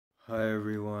Hi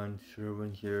everyone,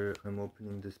 Sherwin here. I'm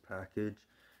opening this package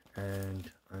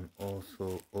and I'm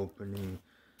also opening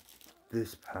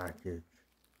this package.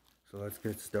 So let's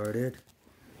get started.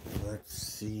 Let's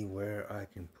see where I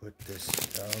can put this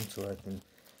down so I can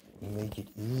make it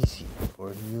easy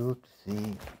for you to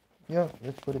see. Yeah,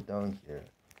 let's put it down here.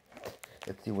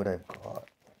 Let's see what I've got.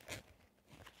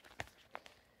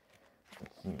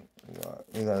 Let's see.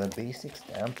 We got a basic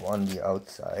stamp on the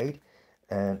outside.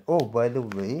 And oh, by the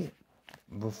way,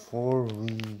 before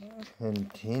we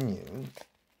continue,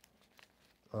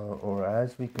 or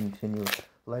as we continue,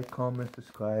 like, comment,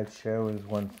 subscribe, share with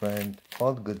one friend,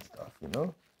 all the good stuff, you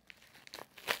know?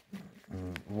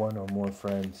 One or more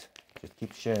friends. Just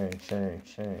keep sharing.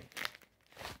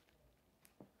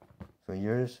 So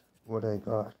here's what I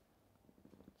got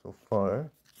so far.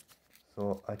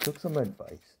 So I took some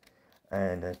advice,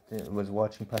 and I was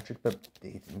watching Patrick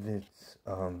Bate's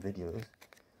videos,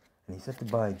 and he said to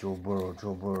buy Joe Burrow.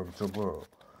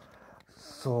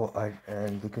 So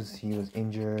and because he was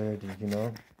injured, you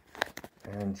know,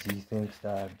 and he thinks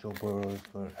that Joe Burrow is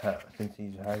going to have, since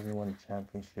he hasn't won a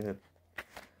championship,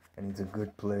 and he's a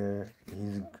good player,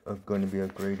 he's going to be a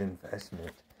great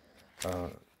investment.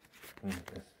 As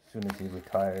soon as he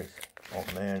retires, oh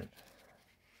man.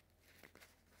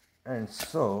 And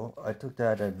so I took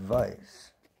that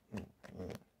advice,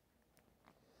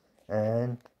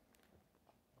 and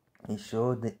he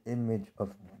showed the image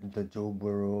of the Joe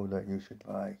Burrow that you should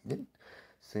buy. He didn't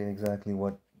say exactly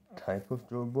what type of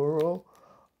Joe Burrow,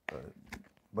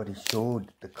 but he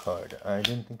showed the card. I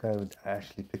didn't think I would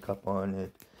actually pick up on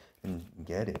it and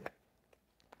get it,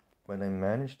 but I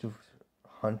managed to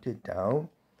hunt it down,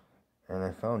 and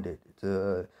I found it. It's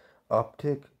a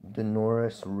Optic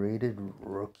Denoris rated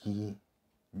rookie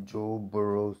Joe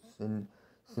Burrow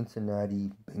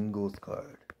Cincinnati Bengals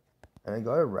card, and I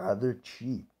got it rather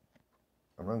cheap.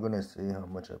 I'm not gonna say how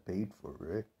much I paid for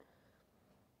it,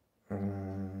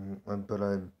 but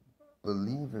I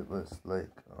believe it was like,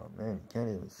 oh man, you can't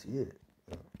even see it.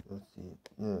 Let's see.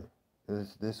 Yeah,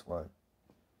 it's this one.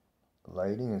 The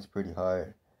lighting is pretty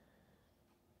high.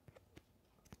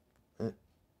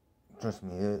 Trust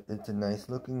me, it's a nice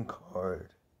looking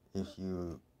card if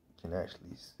you can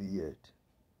actually see it.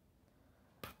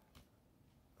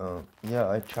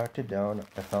 Yeah, I tracked it down.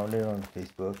 I found it on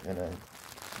Facebook, and I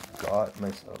got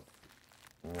myself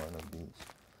one of these.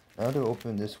 Now to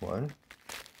open this one,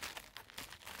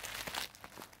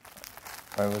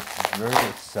 I was very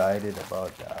excited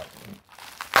about that one.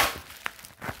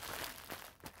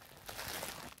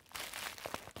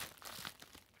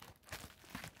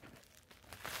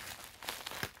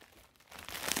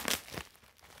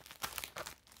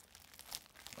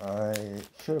 I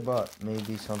should have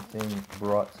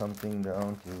brought something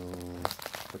down to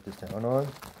put this down on,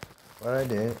 but I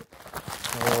didn't.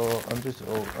 So I'm just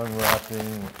unwrapping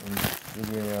and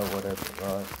figuring out what I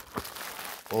forgot.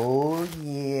 Oh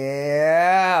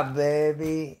yeah,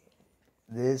 baby!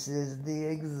 This is the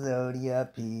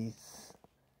Exodia piece.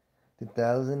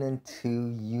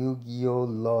 2002 Yugioh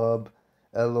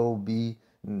LOB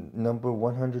number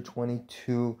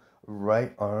 122,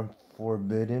 right arm,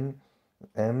 forbidden,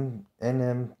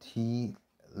 NMT,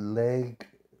 leg,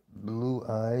 blue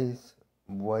eyes,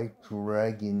 white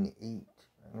dragon 8.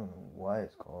 I don't know why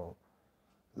it's called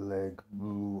leg,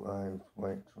 blue eyes,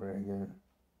 white dragon.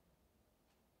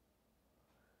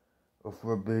 A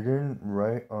forbidden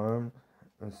right arm,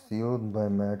 sealed by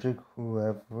magic.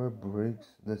 Whoever breaks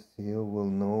the seal will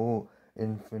know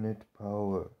infinite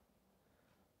power.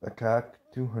 Attack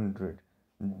 200,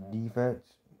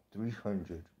 defense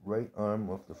 300. Right arm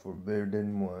of the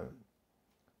forbidden one.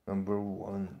 Number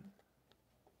 1.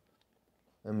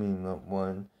 I mean, not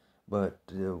 1, but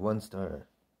 1 star.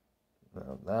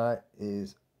 Now that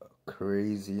is a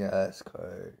crazy ass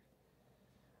card.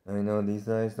 I know these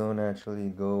guys don't actually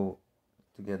go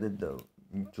together, the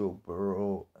Joe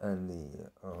Burrow and the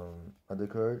other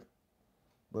card,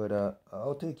 but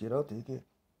I'll take it. I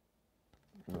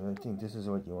think this is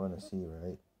what you want to see,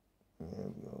 right? Yeah,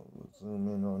 we'll zoom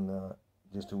in on that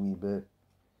just a wee bit.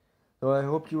 So I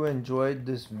hope you enjoyed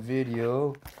this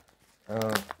video,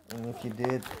 and if you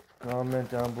did, comment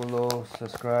down below,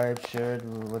 subscribe, share it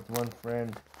with one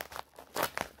friend,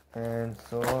 and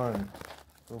so on,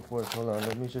 so forth. Hold on,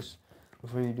 let me just,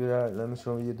 before you do that, let me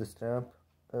show you the stamp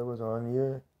that was on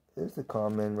here. It's a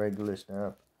common regular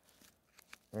stamp.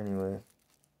 Anyway,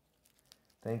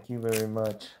 thank you very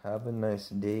much. Have a nice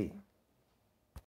day.